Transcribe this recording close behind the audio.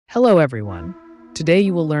Hello everyone. Today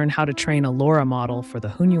you will learn how to train a LoRA model for the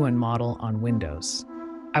Hunyuan model on Windows.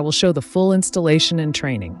 I will show the full installation and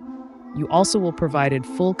training. You also will provided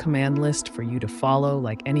full command list for you to follow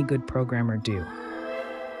like any good programmer do.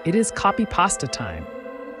 It is copy pasta time.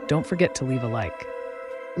 Don't forget to leave a like.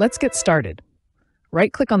 Let's get started.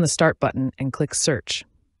 Right-click on the Start button and click Search.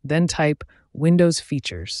 Then type Windows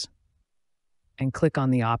Features and click on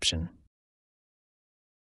the option.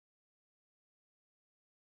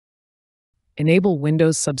 Enable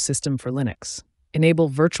Windows Subsystem for Linux. Enable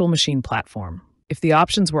Virtual Machine Platform. If the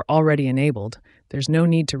options were already enabled, there's no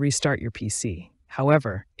need to restart your PC.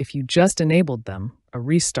 However, if you just enabled them, a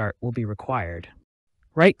restart will be required.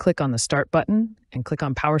 Right-click on the Start button and click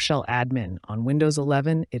on PowerShell Admin. On Windows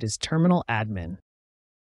 11, it is Terminal Admin.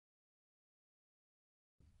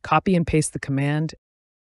 Copy and paste the command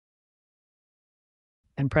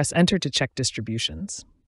and press Enter to check distributions.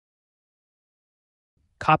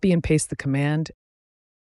 Copy and paste the command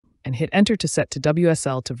and hit Enter to set to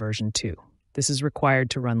WSL to version 2. This is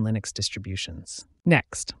required to run Linux distributions.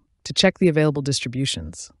 Next, to check the available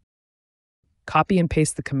distributions, copy and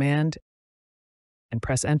paste the command and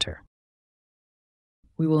press Enter.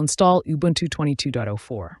 We will install Ubuntu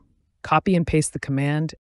 22.04. Copy and paste the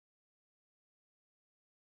command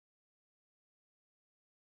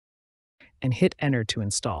and hit Enter to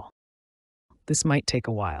install. This might take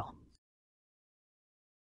a while.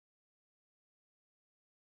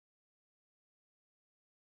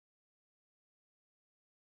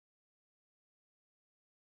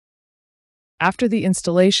 After the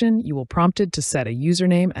installation, you will be prompted to set a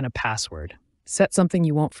username and a password. Set something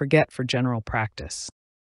you won't forget for general practice.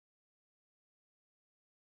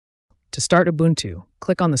 To start Ubuntu,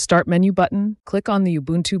 click on the Start menu button, click on the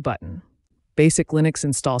Ubuntu button. Basic Linux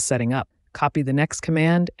install setting up. Copy the next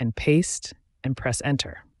command and paste and press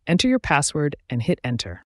Enter. Enter your password and hit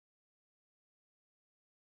Enter.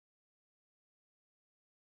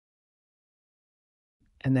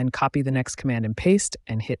 And then copy the next command and paste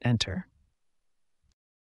and hit Enter.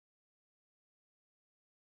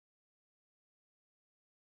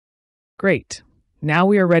 Great. Now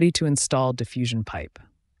we are ready to install Diffusion-Pipe.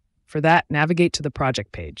 For that, navigate to the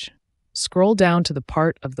project page. Scroll down to the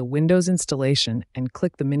part of the Windows installation and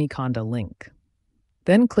click the Miniconda link.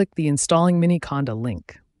 Then click the Installing Miniconda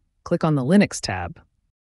link. Click on the Linux tab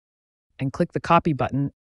and click the Copy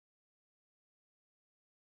button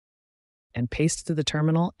and paste to the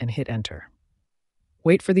terminal and hit Enter.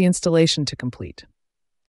 Wait for the installation to complete.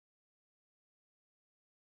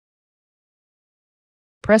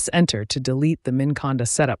 Press Enter to delete the Miniconda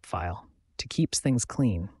setup file to keep things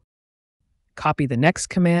clean. Copy the next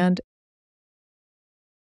command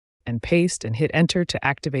and paste and hit Enter to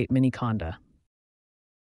activate Miniconda.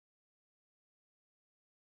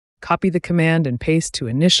 Copy the command and paste to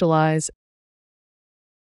initialize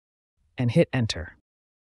and hit Enter.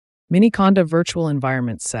 Miniconda Virtual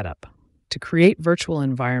Environment Setup. To create virtual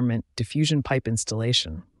environment Diffusion-Pipe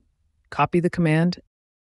installation, copy the command,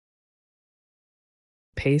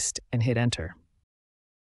 paste, and hit Enter.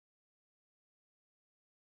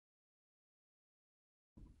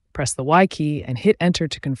 Press the Y key and hit Enter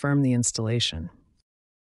to confirm the installation.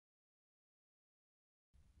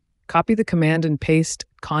 Copy the command and paste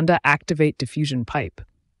conda activate Diffusion-Pipe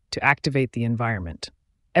to activate the environment.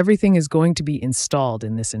 Everything is going to be installed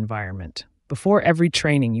in this environment. Before every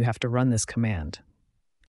training, you have to run this command.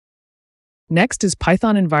 Next is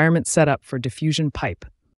Python environment setup for Diffusion-Pipe.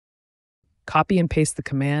 Copy and paste the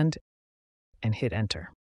command and hit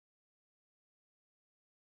Enter.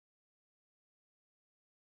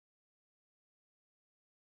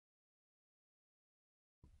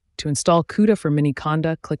 To install CUDA for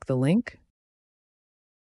Miniconda, click the link,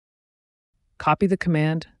 copy the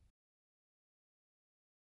command,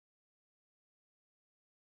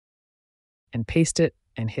 and paste it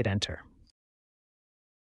and hit Enter.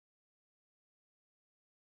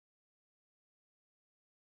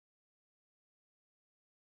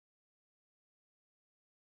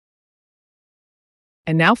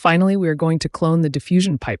 And now finally, we are going to clone the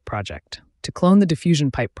Diffusion-Pipe project. To clone the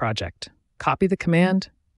Diffusion-Pipe project, copy the command,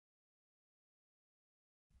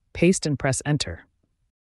 paste and press Enter.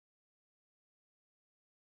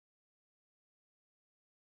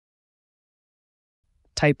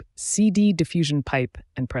 Type cd Diffusion-Pipe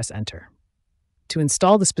and press Enter. To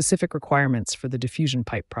install the specific requirements for the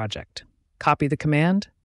Diffusion-Pipe project, copy the command,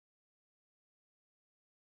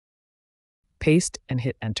 paste and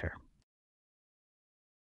hit Enter.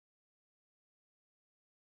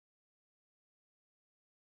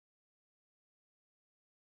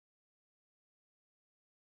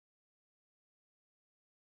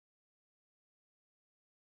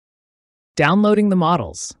 Downloading the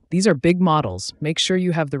models. These are big models. Make sure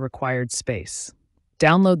you have the required space.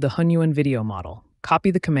 Download the Hunyuan video model.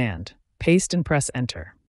 Copy the command. Paste and press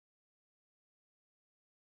enter.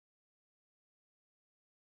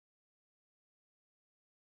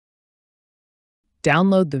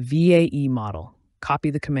 Download the VAE model.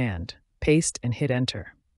 Copy the command. Paste and hit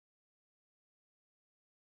enter.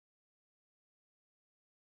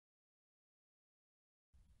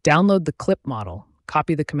 Download the clip model.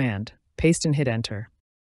 Copy the command. Paste and hit enter.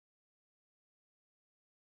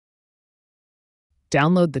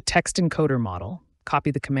 Download the text encoder model.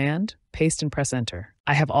 Copy the command. Paste and press enter.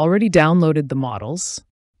 I have already downloaded the models,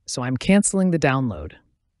 so I'm canceling the download.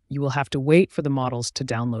 You will have to wait for the models to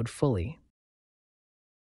download fully.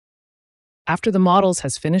 After the models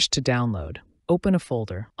has finished to download, open a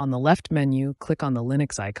folder. On the left menu, click on the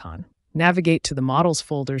Linux icon. Navigate to the models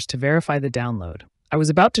folders to verify the download. I was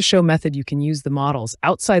about to show a method you can use the models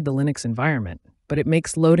outside the Linux environment, but it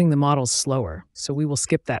makes loading the models slower, so we will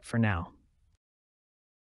skip that for now.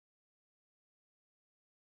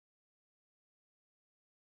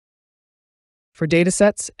 For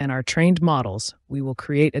datasets and our trained models, we will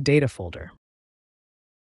create a data folder.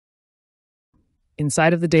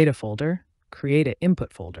 Inside of the data folder, create an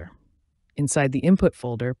input folder. Inside the input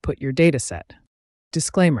folder, put your dataset.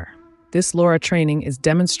 Disclaimer: this LoRA training is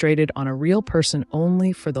demonstrated on a real person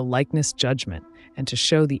only for the likeness judgment and to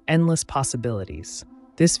show the endless possibilities.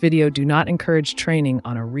 This video do not encourage training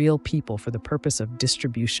on a real people for the purpose of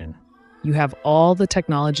distribution. You have all the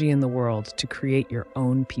technology in the world to create your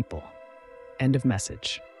own people. End of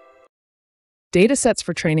message. Datasets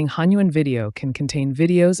for training Hunyuan video can contain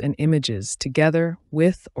videos and images together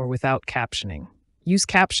with or without captioning. Use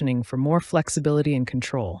captioning for more flexibility and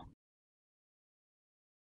control.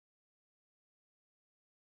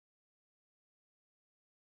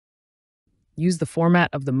 Use the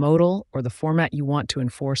format of the modal or the format you want to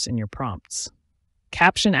enforce in your prompts.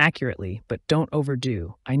 Caption accurately, but don't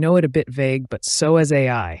overdo. I know it a bit vague, but so is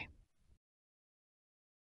AI.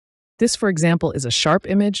 This, for example, is a sharp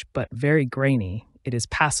image, but very grainy. It is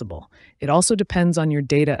passable. It also depends on your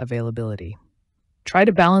data availability. Try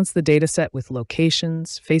to balance the dataset with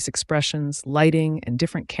locations, face expressions, lighting, and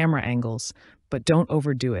different camera angles, but don't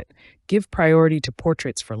overdo it. Give priority to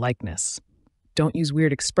portraits for likeness. Don't use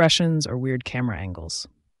weird expressions or weird camera angles.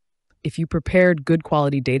 If you prepared good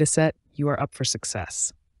quality dataset, you are up for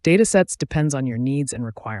success. Datasets depends on your needs and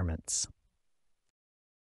requirements.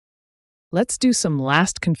 Let's do some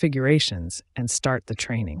last configurations and start the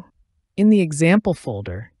training. In the example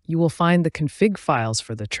folder, you will find the config files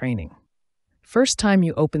for the training. First time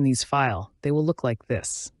you open these files, they will look like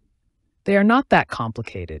this. They are not that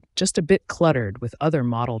complicated, just a bit cluttered with other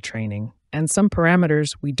model training and some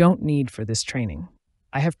parameters we don't need for this training.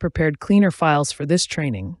 I have prepared cleaner files for this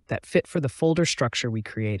training that fit for the folder structure we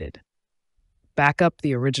created. Back up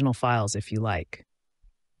the original files if you like.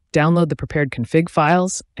 Download the prepared config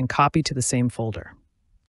files and copy to the same folder.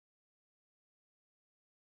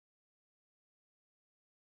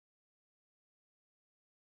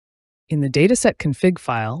 In the dataset config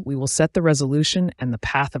file, we will set the resolution and the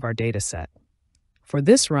path of our dataset. For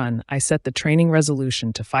this run, I set the training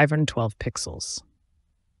resolution to 512 pixels.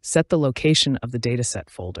 Set the location of the dataset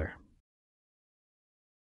folder.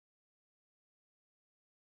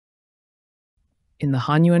 In the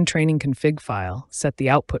Hunyuan training config file, set the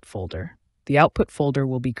output folder. The output folder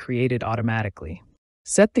will be created automatically.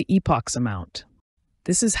 Set the epochs amount.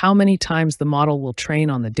 This is how many times the model will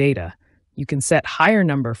train on the data. You can set higher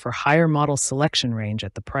number for higher model selection range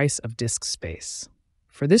at the price of disk space.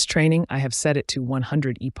 For this training, I have set it to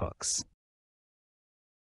 100 epochs.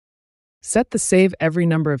 Set the save every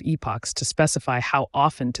number of epochs to specify how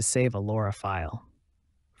often to save a LoRA file.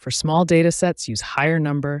 For small datasets, use higher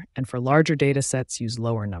number, and for larger datasets, use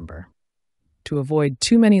lower number, to avoid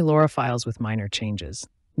too many LoRA files with minor changes.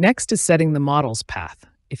 Next is setting the model's path.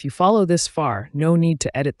 If you follow this far, no need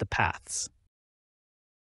to edit the paths.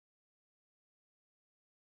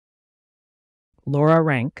 LoRA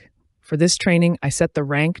rank. For this training, I set the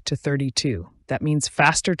rank to 32. That means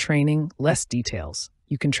faster training, less details.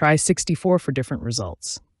 You can try 64 for different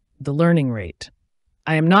results. The learning rate.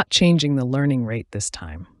 I am not changing the learning rate this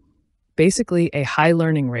time. Basically, a high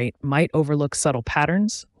learning rate might overlook subtle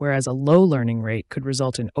patterns, whereas a low learning rate could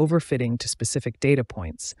result in overfitting to specific data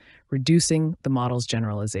points, reducing the model's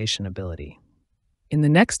generalization ability. In the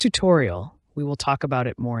next tutorial, we will talk about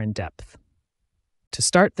it more in depth. To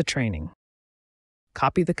start the training,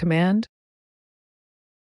 copy the command,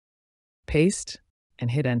 paste, and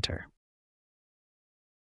hit enter.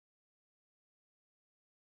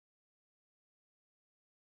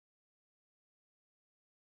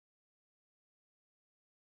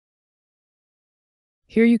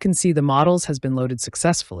 Here you can see the models has been loaded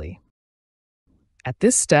successfully. At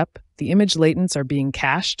this step, the image latents are being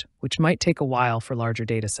cached, which might take a while for larger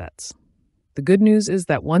datasets. The good news is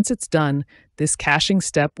that once it's done, this caching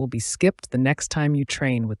step will be skipped the next time you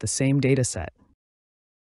train with the same dataset.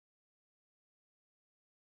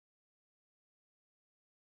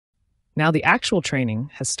 Now the actual training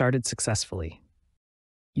has started successfully.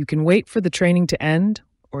 You can wait for the training to end,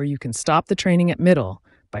 or you can stop the training at middle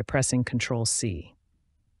by pressing Ctrl+C.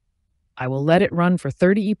 I will let it run for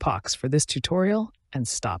 30 epochs for this tutorial and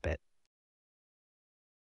stop it.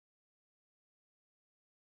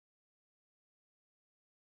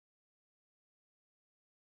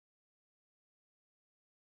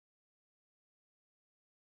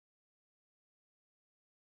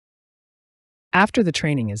 After the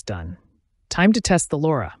training is done, time to test the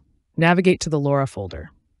LoRA. Navigate to the LoRA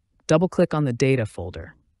folder. Double-click on the Data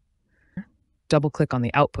folder. Double-click on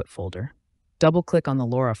the Output folder. Double-click on the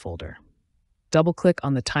LoRA folder. Double-click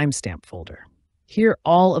on the Timestamp folder. Here are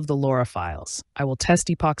all of the LoRA files. I will test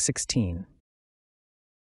epoch 16.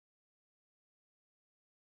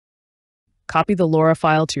 Copy the LoRA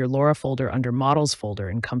file to your LoRA folder under Models folder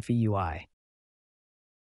in Comfy UI.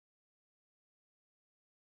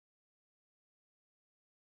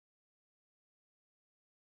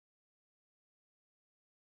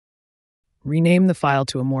 Rename the file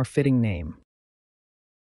to a more fitting name.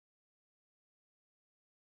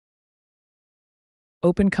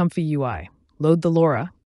 Open Comfy UI. Load the LoRA.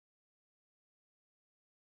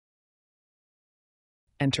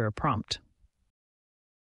 Enter a prompt.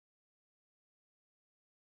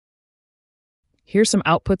 Here's some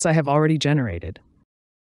outputs I have already generated.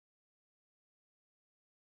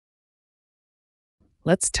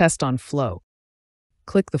 Let's test on flow.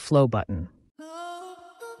 Click the flow button.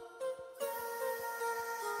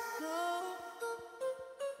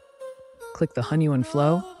 Click the Hunyuan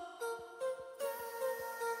flow.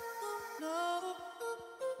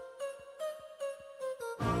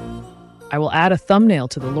 I will add a thumbnail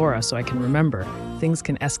to the LoRA so I can remember. Things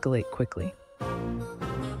can escalate quickly.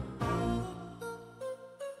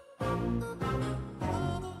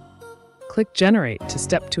 Click Generate to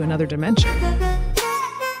step to another dimension.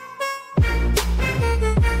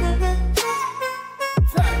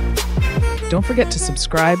 Don't forget to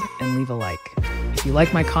subscribe and leave a like. If you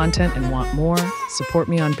like my content and want more, support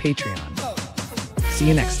me on Patreon. See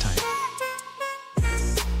you next time.